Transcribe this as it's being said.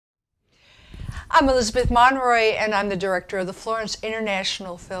I'm Elizabeth Monroy, and I'm the director of the Florence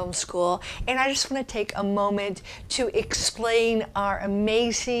International Film School. And I just want to take a moment to explain our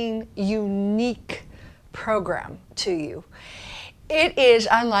amazing, unique program to you. It is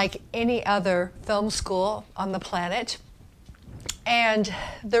unlike any other film school on the planet. And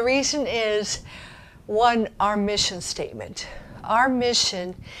the reason is, one, our mission statement. Our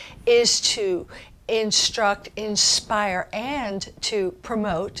mission is to instruct, inspire, and to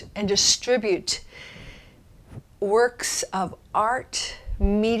promote and distribute works of art,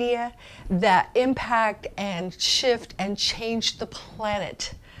 media that impact and shift and change the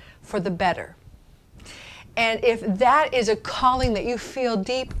planet for the better. And if that is a calling that you feel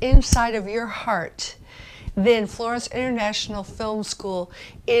deep inside of your heart, then Florence International Film School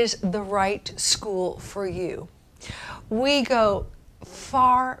is the right school for you. We go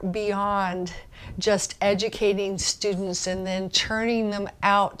far beyond just educating students and then turning them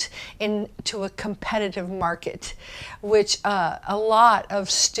out into a competitive market, which a lot of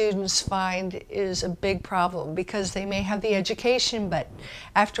students find is a big problem because they may have the education, but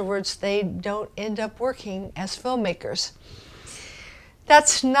afterwards they don't end up working as filmmakers.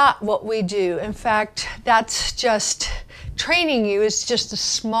 That's not what we do. In fact, that's just training you is just a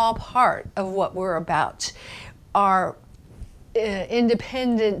small part of what we're about. Our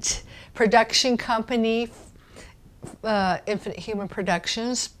independent production company, Infinite Human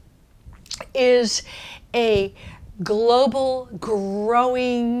Productions, is a global,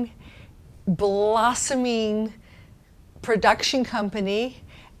 growing, blossoming production company,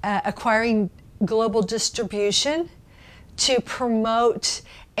 acquiring global distribution to promote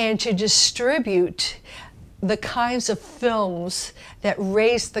and to distribute the kinds of films that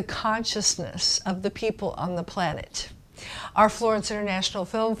raise the consciousness of the people on the planet. Our Florence International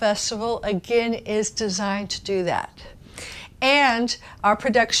Film Festival, again, is designed to do that. And our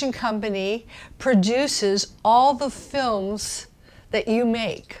production company produces all the films that you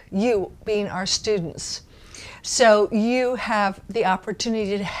make, you being our students. So you have the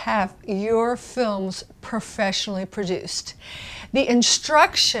opportunity to have your films professionally produced. The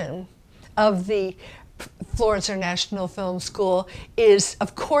instruction of the Florence International Film School is,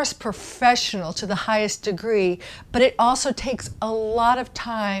 of course, professional to the highest degree, but it also takes a lot of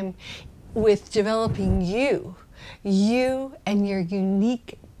time with developing you and your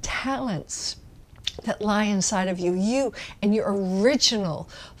unique talents that lie inside of you, you and your original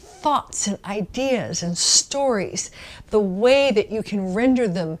thoughts and ideas and stories, the way that you can render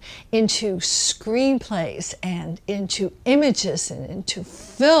them into screenplays and into images and into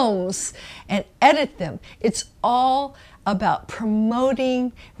films and edit them. It's all about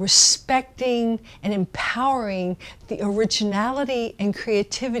promoting, respecting, and empowering the originality and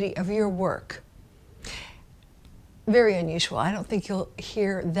creativity of your work. Very unusual. I don't think you'll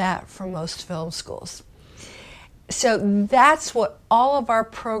hear that from most film schools. So that's what all of our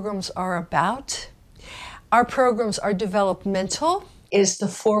programs are about. Our programs are developmental, is the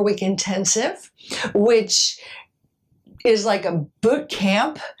 4-week intensive, which is like a boot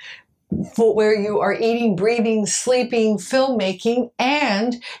camp where you are eating, breathing, sleeping, filmmaking,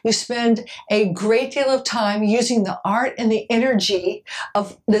 and you spend a great deal of time using the art and the energy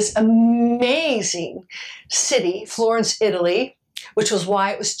of this amazing city, Florence, Italy, which was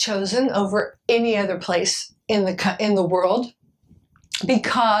why it was chosen over any other place in the world,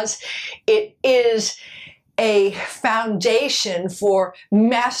 because it is a foundation for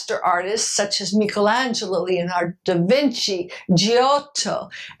master artists such as Michelangelo, Leonardo da Vinci, Giotto,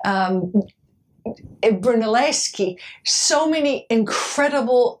 Brunelleschi. So many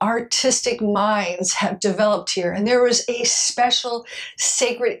incredible artistic minds have developed here, and there was a special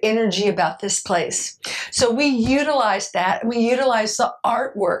sacred energy about this place. So we utilize that, and we utilize the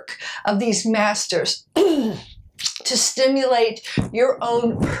artwork of these masters to stimulate your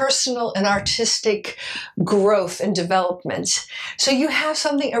own personal and artistic growth and development. So you have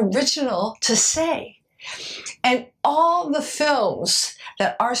something original to say. And all the films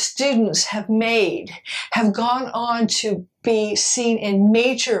that our students have made have gone on to be seen in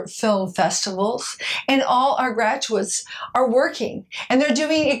major film festivals, and all our graduates are working. And they're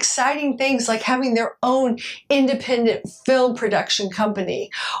doing exciting things like having their own independent film production company.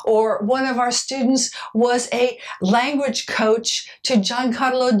 Or one of our students was a language coach to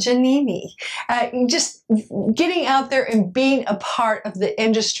Giancarlo Giannini. Just getting out there and being a part of the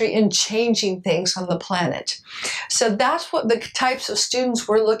industry and changing things on the planet. So that's what the types of students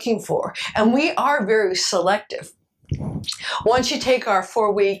we're looking for. And we are very selective. Once you take our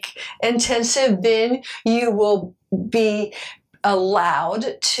 4-week intensive, then you will be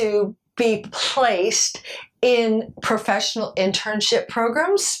allowed to be placed in professional internship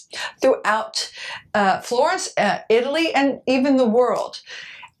programs throughout Florence, Italy, and even the world.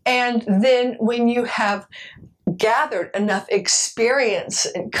 And then when you have gathered enough experience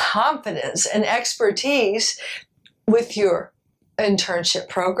and confidence and expertise with your internship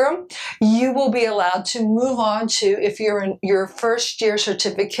program, you will be allowed to move on to, if you're in your first year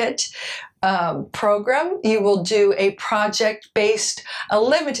certificate program, you will do a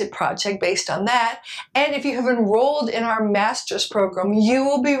limited project based on that. And if you have enrolled in our master's program, you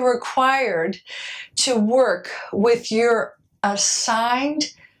will be required to work with your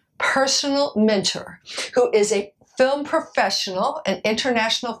assigned personal mentor, who is a film professional, an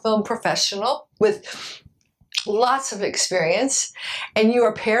international film professional with lots of experience, and you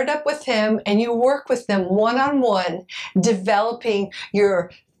are paired up with him and you work with them one-on-one, developing your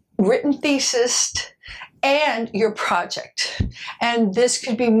written thesis and your project. And this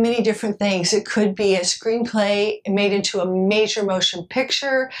could be many different things. It could be a screenplay made into a major motion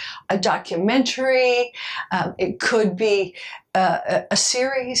picture, a documentary. It could be a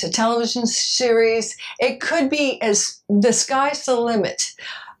series, a television series. It could be as the sky's the limit,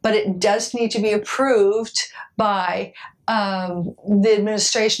 but it does need to be approved by the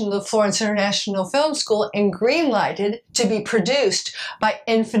administration of the Florence International Film School and green-lighted to be produced by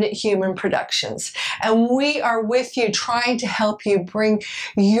Infinite Human Productions. And we are with you, trying to help you bring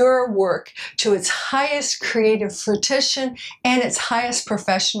your work to its highest creative fruition and its highest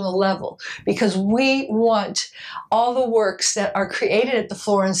professional level, because we want all the works that are created at the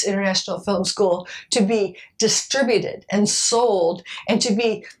Florence International Film School to be distributed and sold, and to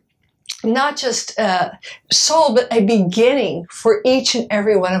be not just sold, but a beginning for each and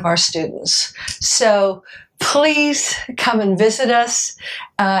every one of our students. So please come and visit us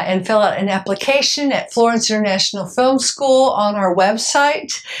and fill out an application at Florence International Film School on our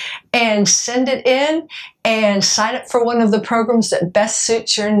website, and send it in and sign up for one of the programs that best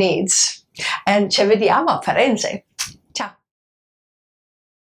suits your needs. And ci vediamo a Firenze.